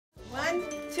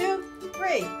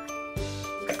3.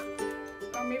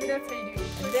 Oh, maybe that's how you do it.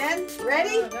 And then,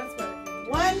 ready? Oh, that's what I did.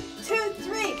 1, 2,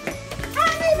 3.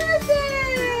 Happy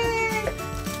birthday!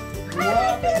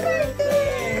 Happy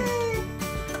birthday!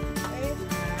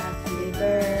 Happy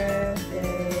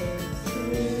birthday to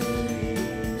you.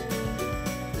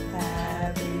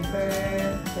 Happy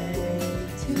birthday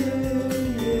to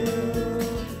you.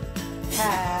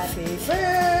 Happy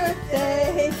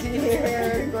birthday,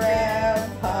 dear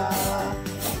Grandpa.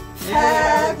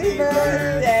 Happy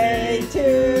birthday to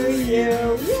you.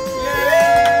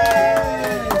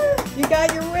 Yay! You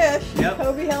got your wish. Yep.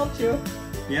 Kobe helped you.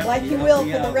 Yep, Like you will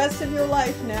for the rest of your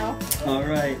life now. All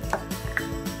right.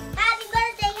 Happy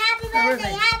birthday, happy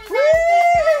birthday, happy Woo!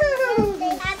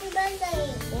 birthday, happy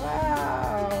birthday.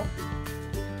 Wow.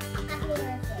 Happy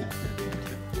birthday.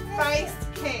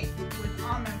 Spiced cake with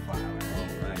almond flour.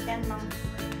 All right. And monk.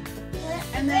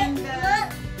 And then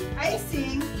the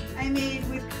icing I made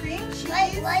with cream cheese.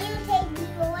 Why you take me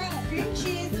away? Cream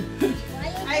cheese, Why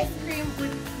you ice cream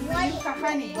with manuka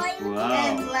honey Why you Wow.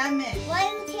 and lemon. Why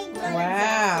you take my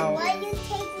Wow. Why you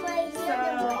take my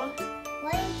hand away?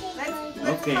 Why you take Let's my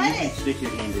Okay, you cut can it. stick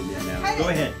your hand in there now. Cut Go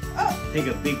it. ahead. Oh, Take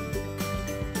a big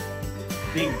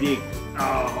dig.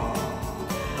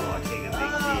 Oh, take a big oh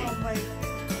dig. my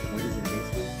What does it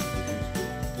taste like?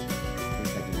 It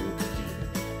tastes like a little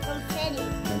confetti?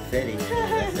 confetti.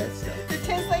 That's that stuff. It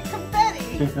tastes like confetti.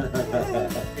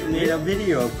 We made a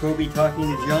video of Kobe talking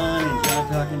to John and John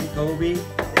talking to Kobe.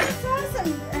 That's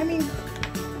awesome. I mean,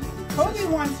 Kobe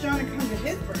wants John to come to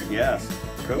his birthday. Yes.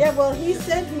 Kobe. Yeah, well, he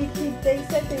said they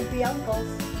said they'd be uncles.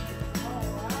 Oh,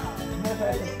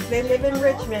 wow. They live in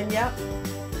Richmond, yep.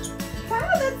 Wow,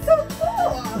 that's so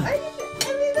cool. I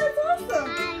mean, that's awesome.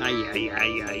 Hi, hi,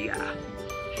 hi, hi, hi.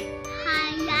 Hi,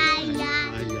 hi,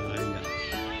 hi. Hi,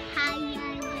 Hi,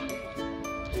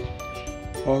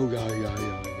 Oh, yeah, yeah,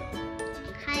 yeah,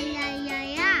 hi, hi, hi,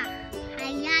 hi.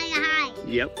 Hi, hi, hi.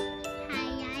 yeah. Yep.